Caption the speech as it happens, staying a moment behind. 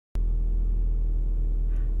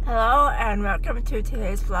Hello and welcome to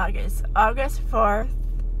today's vlog. It's August 4th.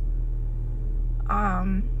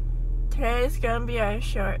 Today is gonna be a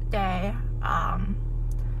short day. I'm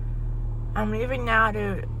leaving now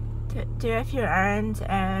to do a few errands,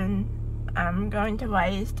 and I'm going to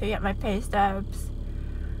Weis to get my pay stubs,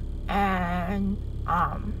 and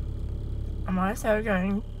I'm also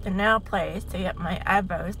going to the nail place to get my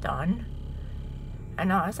eyebrows done,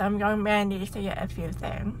 and also I'm going to Mandee's to get a few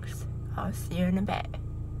things. I'll see you in a bit.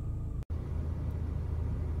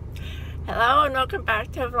 Hello and welcome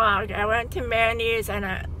back to the vlog. I went to Mandee's and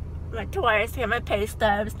I went to Weis to get my pay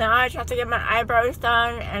stubs. Now I just have to get my eyebrows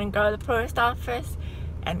done and go to the post office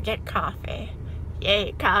and get coffee.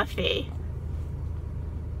 Yay, coffee.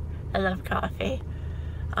 I love coffee.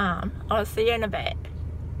 I'll see you in a bit.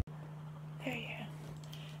 There you go.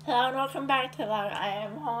 Hello and welcome back to the vlog. I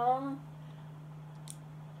am home.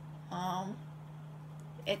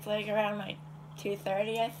 It's like around like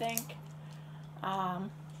 2:30, I think.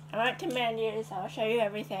 I went to Mandee's. I'll show you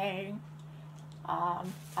everything. I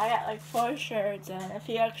got like 4 shirts and a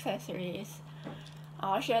few accessories.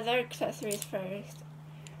 I'll show the accessories first.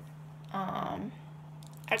 I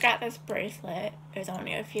got this bracelet. It was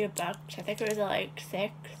only a few bucks. I think it was like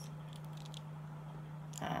 6.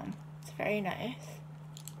 It's very nice.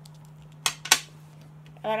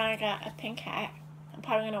 And then I got a pink hat. I'm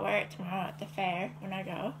probably gonna wear it tomorrow at the fair when I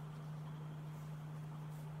go.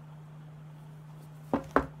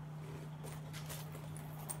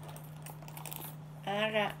 And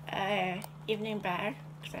I got a evening bag,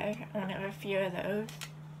 because I only have a few of those.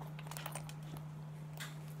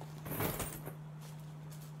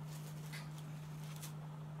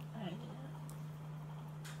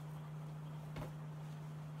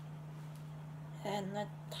 And the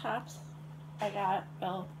tops I got,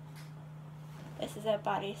 well, this is a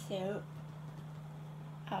bodysuit.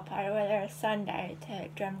 I'll probably wear it Sunday to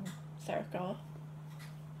drum circle.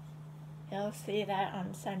 You'll see that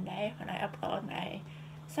on Sunday when I upload my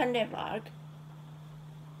Sunday vlog.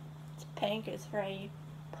 It's pink, it's very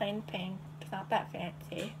plain pink, it's not that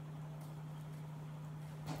fancy.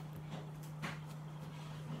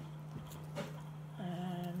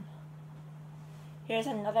 Here's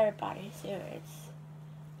another bodysuit. It's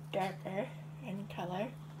darker in color.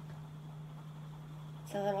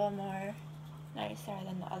 It's a little more nicer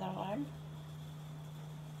than the other one.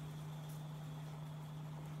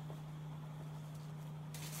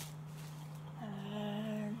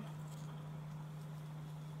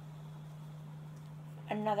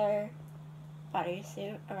 Another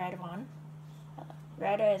bodysuit, a red one.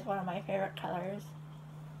 Red is one of my favorite colors.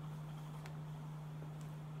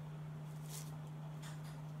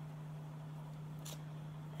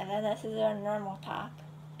 And then this is a normal top.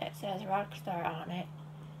 It says Rockstar on it.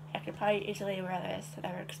 I could probably easily wear this to the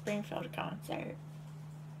Rick Springfield concert.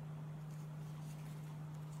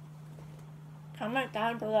 Comment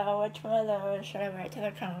down below which one of those should I wear to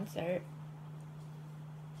the concert.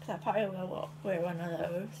 Because I probably will wear one of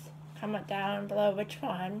those. Comment down below which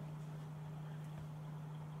one.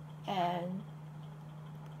 And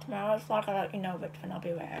tomorrow's vlog I'll let you know which one I'll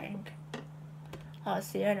be wearing. I'll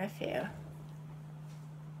see you in a few.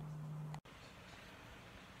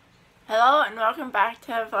 Hello and welcome back to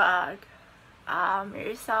the vlog.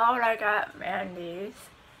 You saw what I got at Mandee's.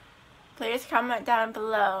 Please comment down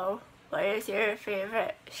below what is your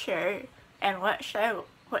favorite shirt and what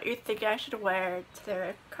you think I should wear to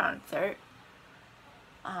the concert.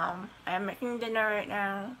 I'm making dinner right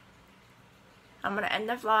now. I'm gonna end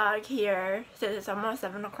the vlog here since it's almost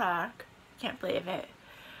 7 o'clock. Can't believe it.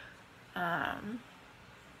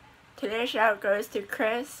 Today's shout goes to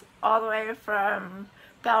Chris all the way from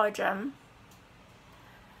Belgium.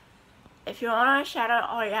 If you want a shout out,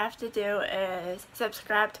 all you have to do is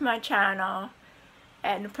subscribe to my channel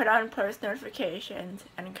and put on post notifications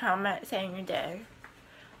and comment saying you did.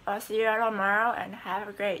 I'll see you all tomorrow and have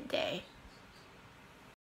a great day.